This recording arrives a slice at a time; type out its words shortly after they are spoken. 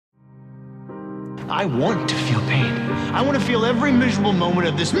I want to feel pain. I want to feel every miserable moment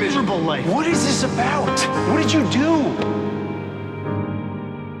of this miserable life. What is this about? What did you do?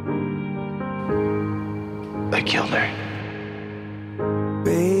 I killed her.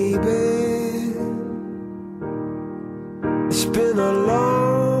 Baby, it's been a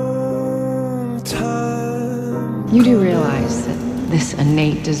long time. You do realize that this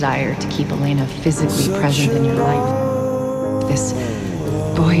innate desire to keep Elena physically present in your life, this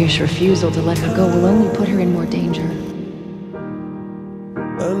boyish refusal to let her go, will only put her in more danger.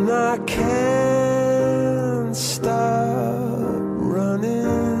 And I can't stop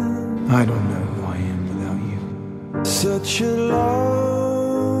running. I don't know who I am without you. Such a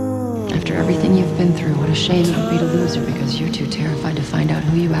long. After everything you've been through, what a shame it would be to lose her because you're too terrified to find out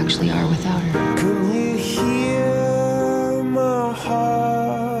who you actually are without her. Can you hear my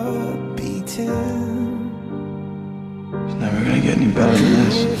heart beating? It's never gonna get any better than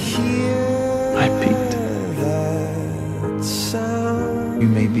this. I peaked. You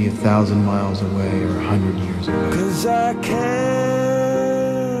may be 1,000 miles away or 100 years away. 'Cause I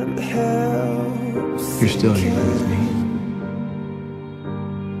can't help. You're still here with me.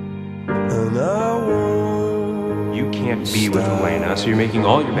 And I won't. You can't be with Elena, so you're making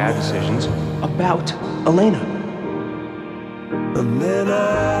all your bad decisions about Elena. And then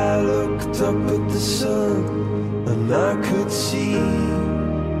I looked up at the sun, and I could see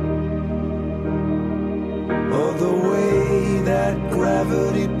all the way that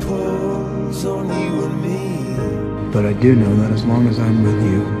gravity pulls on you and me. But I do know that as long as I'm with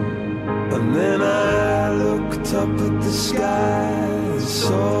you, And then I looked up at the sky and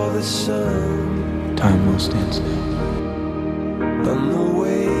saw the sun, time will stand still. and the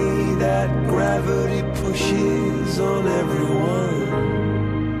way that gravity pushes on everyone.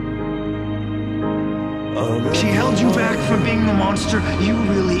 She held you back from being the monster you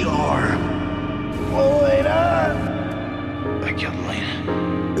really are. Elena! I killed Elena.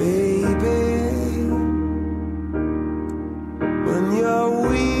 Baby, when your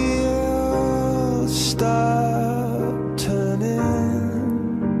wheels start turning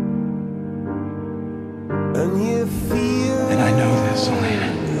and you feel And I know this, Elena.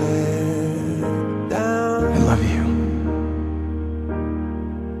 let down, I love you.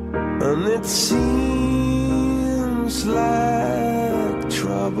 and it seems like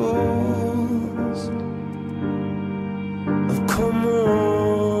troubles have come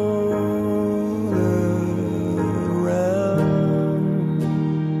all around.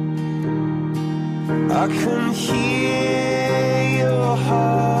 I can hear your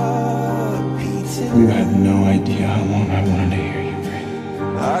heart beating. You have no idea how long I wanted to hear you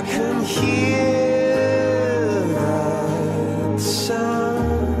breathe. I can hear that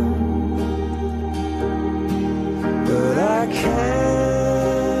sound, but I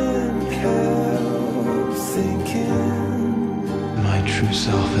can't help thinking. My true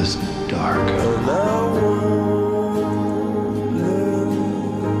self is dark. And I won't look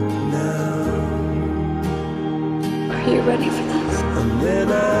now. Are you ready for this? And then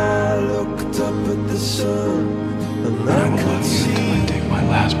I looked up at the sun, and I I will could love you until I see take my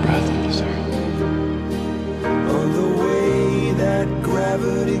last breath on this earth. on the way that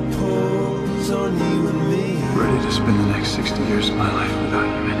gravity pulls on you and me. Ready to spend the next 60 years of my life without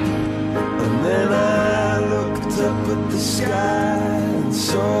you in it. And then I looked up at the sky and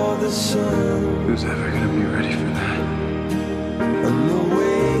saw the sun, Who's ever gonna be ready for that? and the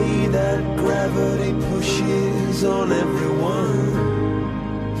way that gravity pushes on everyone.